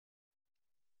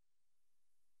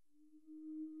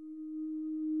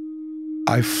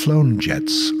I've flown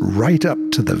jets right up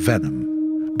to the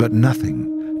venom, but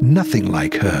nothing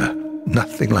like her,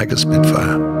 nothing like a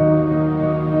Spitfire.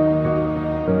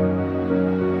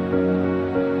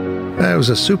 It was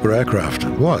a super aircraft,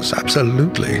 it was,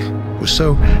 absolutely. It was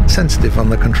so sensitive on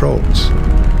the controls.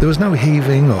 There was no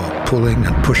heaving or pulling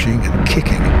and pushing and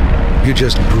kicking. You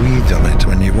just breathed on it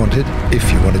when you wanted.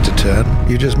 If you wanted to turn,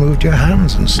 you just moved your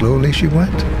hands and slowly she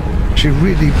went. She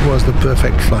really was the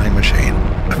perfect flying machine.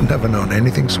 I've never known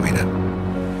anything sweeter.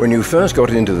 When you first got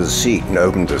into the seat and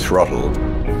opened the throttle,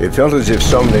 it felt as if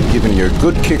someone had given you a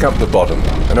good kick up the bottom,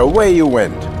 and away you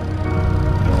went.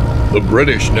 The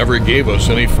British never gave us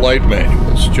any flight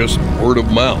manuals, just word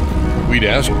of mouth. We'd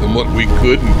ask them what we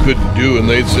could and couldn't do, and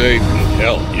they'd say,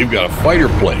 hell, you've got a fighter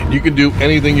plane. You can do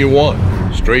anything you want.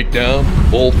 Straight down,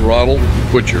 full throttle,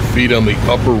 put your feet on the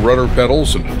upper rudder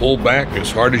pedals and pull back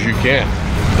as hard as you can.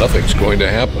 Nothing's going to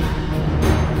happen.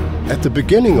 At the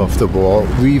beginning of the war,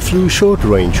 we flew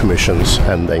short-range missions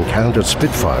and encountered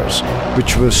Spitfires,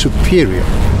 which were superior.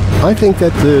 I think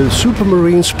that the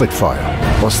Supermarine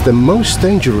Spitfire was the most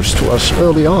dangerous to us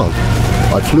early on.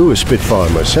 I flew a Spitfire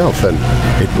myself, and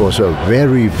it was a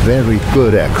very, very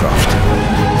good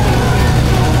aircraft.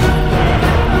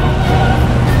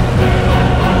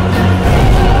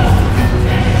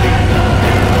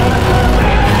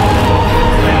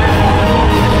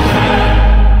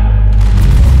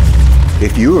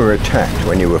 If you were attacked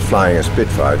when you were flying a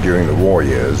Spitfire during the war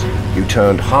years, you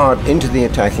turned hard into the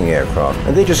attacking aircraft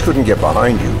and they just couldn't get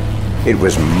behind you. It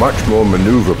was much more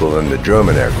maneuverable than the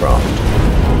German aircraft.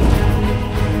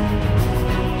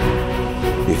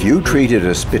 If you treated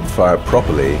a Spitfire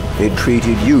properly, it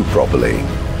treated you properly.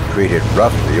 Treat it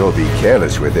roughly or be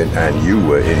careless with it and you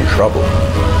were in trouble.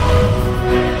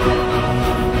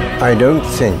 I don't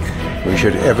think we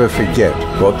should ever forget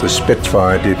what the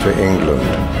Spitfire did for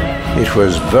England. It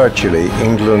was virtually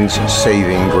England's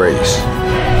saving grace.